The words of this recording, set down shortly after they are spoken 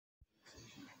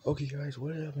Okay guys,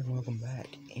 what is up and welcome back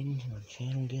into my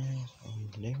channel guys.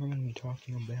 Today we're going to be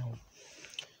talking about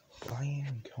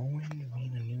Liam Coen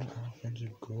being a new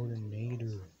offensive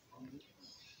coordinator.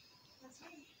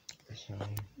 So,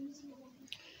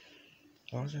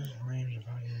 Los Angeles Rams have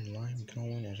hired Liam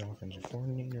Coen as offensive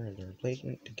coordinator as a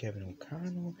replacement to Kevin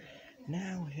O'Connell,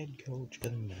 now head coach of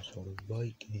the Minnesota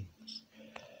Vikings.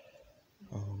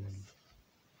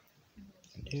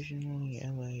 Additionally,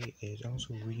 LA is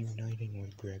also reuniting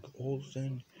with Greg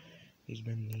Olsen. He's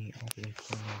been the offensive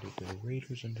coordinator for the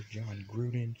Raiders under John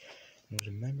Gruden and was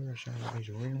a member of Sean McVay's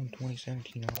original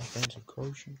 2017 offensive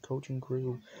coaching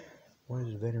crew. What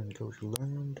his veteran coach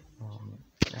learned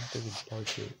after the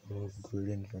departure of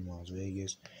Gruden from Las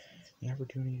Vegas, the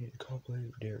opportunity to call plays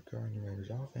with Derek Carr and the Raiders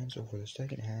offense over the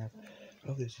second half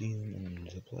of the season and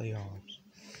into the playoffs.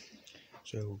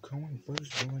 So Coen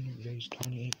first joined McVay's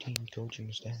 2018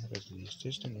 coaching staff as the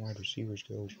assistant wide receivers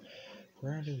coach.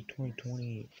 Prior to the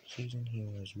 2020 season, he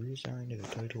was reassigned to the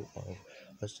title of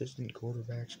assistant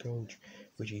quarterbacks coach,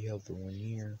 which he held for 1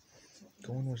 year.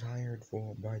 Coen was hired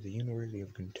by the University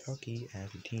of Kentucky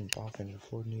as the team's offensive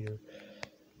coordinator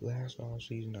last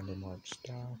offseason under Mark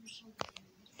Stoops.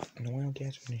 And the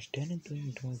Wildcats finished 10-3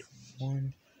 in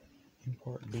 2021, in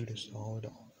part due to solid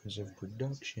offensive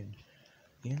production.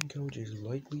 The young coach is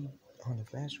likely on the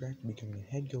fast track to becoming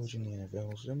a head coach in the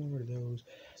NFL, similar to those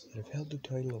that have held the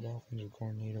title of offensive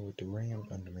coordinator with the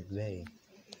Rams under McVay.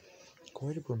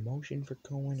 Quite a promotion for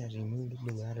Coen as he moved up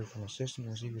the ladder from assistant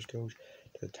receivers coach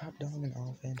to the top dog in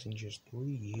offense in just 3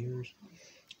 years.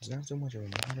 It's not so much of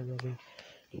a matter of it,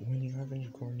 but when the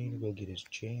offensive coordinator will get his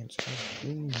chance, how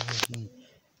soon will he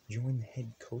join the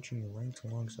head coaching ranks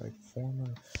alongside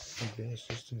former McVay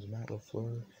assistants Matt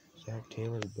LaFleur, Zach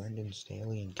Taylor, Brendan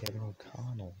Staley, and Kevin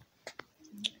O'Connell.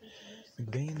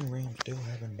 McVay and the Rams still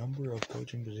have a number of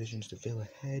coaching positions to fill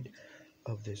ahead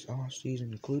of this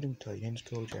offseason, including tight ends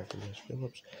coach after Les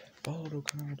Phillips followed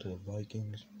O'Connell to the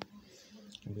Vikings.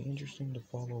 It'll be interesting to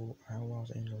follow how Los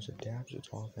Angeles adapts its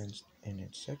offense in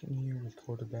its second year with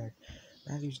quarterback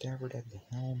Matthew Stafford at the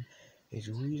helm. It's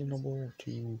reasonable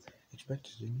to expect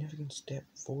a significant step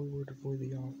forward for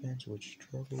the offense, which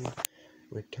struggled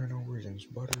with turnovers and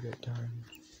sputtered at times.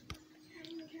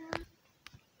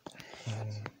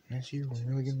 This year, we're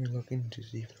really going to be looking to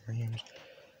see if the Rams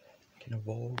can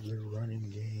evolve their running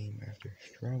game after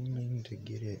struggling to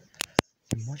get it.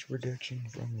 Much production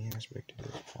from the aspect of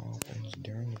their offense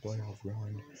during the playoff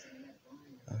run.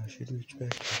 Should we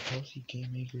expect a healthy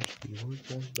game maker to be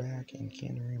workforce back, and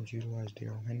can the Rams utilize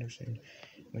Darrell Henderson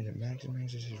when it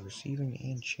maximizes his receiving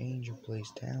and change of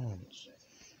pace talents?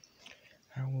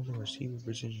 How will the receiver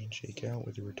position shake out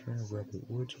with the return of Robert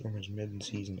Woods from his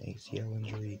mid-season ACL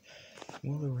injury?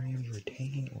 Will the Rams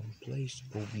retain or replace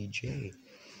OBJ?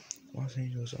 Los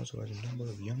Angeles also has a number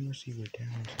of young receiver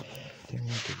talents they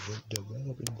want to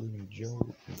develop, including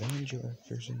Van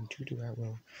Jefferson, Tutu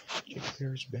Atwell, Jake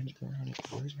Harris, Ben Skoranek,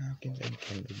 Bryce Hopkins, and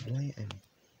Kendall Blanton.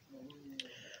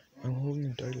 While holding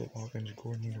the title of offensive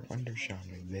coordinator under Sean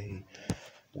McVay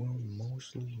will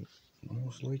most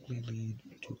likely lead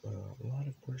to a lot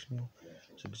of personal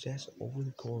success over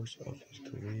the course of his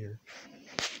career,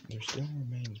 there still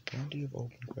remains plenty of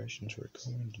open questions for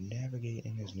Coen to navigate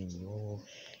in his new role,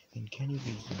 and can he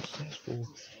be successful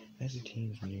as the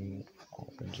team's new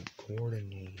offensive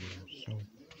coordinator? So,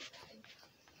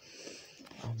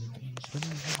 it's going to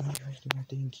be interesting. I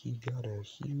think he got a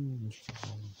huge,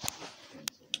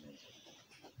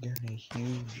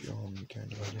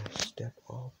 kind of like a step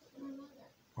up.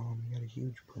 He got a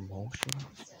huge promotion.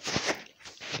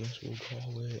 I guess we'll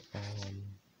call it.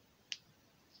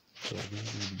 So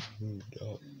he moved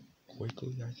up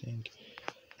quickly. I think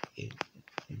it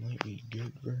might be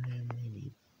good for him,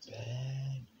 maybe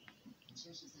bad.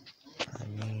 I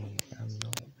mean, I'm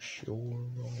not sure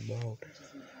about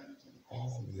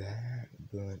all of that,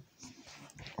 but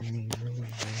I mean, really, we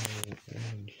just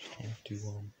have to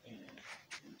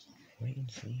wait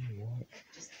and see what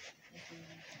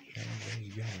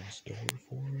Sean's got in store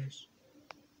for us.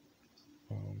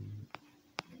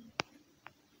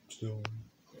 So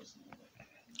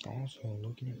also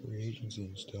looking at free agency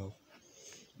and stuff,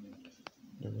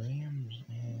 the Rams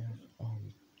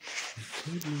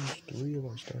could lose 3 of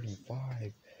our starting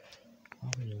 5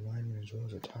 offensive linemen as well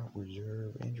as a top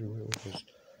reserve. Andrew Whitworth was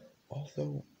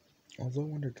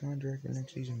although under contract for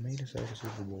next season, may decide a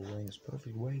Super Bowl ring. It's a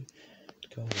perfect way to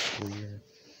call his career.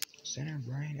 Center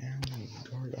Brian Allen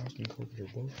and guard Austin Corbett are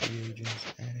both free agents,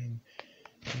 adding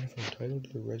NFL title to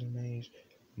their resumes.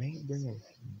 May bring a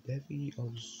bevy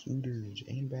of suitors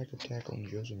and backup tackle in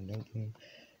Joseph Noteboom.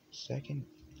 Second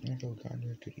NFL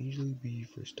contract could easily be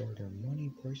for starter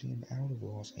money, pricing him out of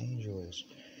Los Angeles.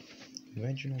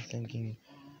 Conventional thinking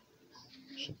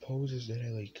supposes that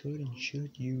LA could and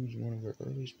should use one of their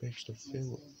earliest picks to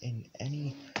fill in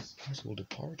any possible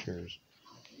departures.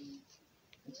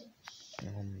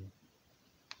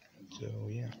 So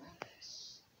yeah.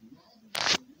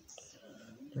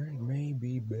 Brad may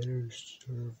be better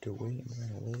served to wait and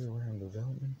find a later round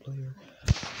development player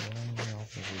along the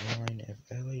offensive line. If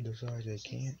LA decides they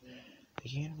can't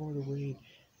afford to wait,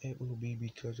 it will be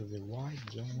because of their wide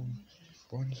zone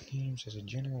run schemes. As a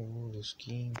general rule, the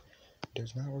scheme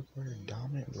does not require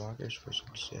dominant blockers for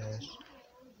success.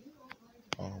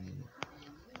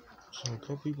 So a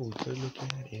couple people we could look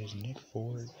at is Nick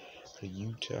Ford out of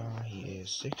Utah. He is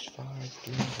 6'5",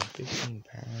 315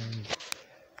 pounds.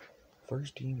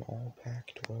 First team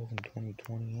All-Pac-12 in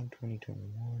 2020 and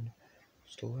 2021.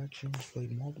 Selections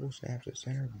played multiple snaps at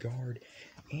center, guard,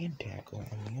 and tackle.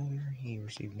 On the other, he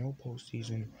received no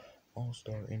postseason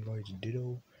All-Star invites.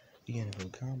 Ditto the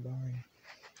NFL Combine.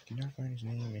 Did not find his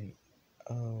name in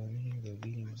any of the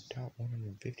leading top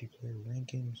 150 player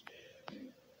rankings.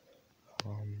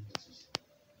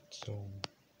 So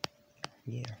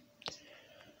yeah.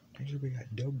 Next we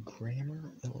got Doug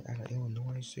Kramer out of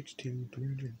Illinois, 6'2",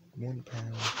 301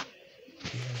 pounds.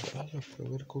 He has all the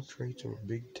political traits of a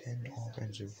Big Ten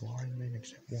offensive lineman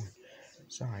except one: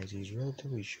 size. He's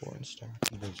relatively short and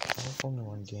stocky, but he's powerful in the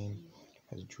run game,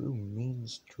 has a true mean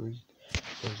streak,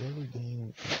 plays every game.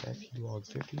 In fact, he logged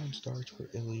 51 starts for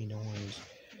Illinois.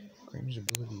 Kramer's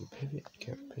ability to pivot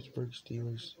kept Pittsburgh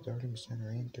Steelers starting center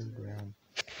and third round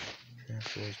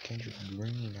draft choice Kendrick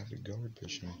Green at the guard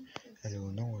position at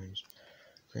Illinois.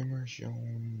 Kramer has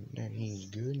shown that he is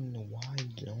good in the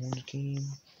wide zone scheme.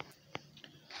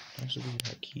 Also, we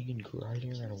got Keegan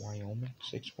Grider out of Wyoming,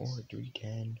 6'4",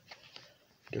 310.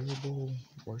 Durable,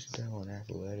 versatile, and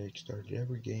athletic. Started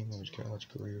every game of his college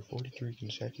career, 43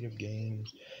 consecutive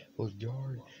games. Both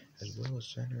guard as well as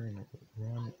center in a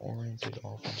run-oriented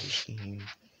offensive scheme.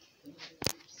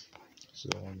 So,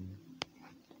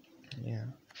 yeah.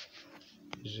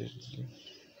 It's just,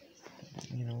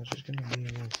 it's just gonna be a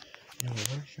little,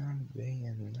 what Sean Bay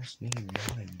and Les Snead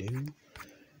wanna do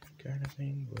kind of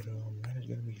thing. But that is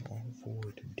gonna be all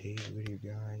for today's video,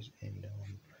 guys, and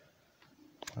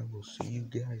I will see you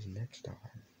guys next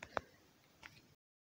time.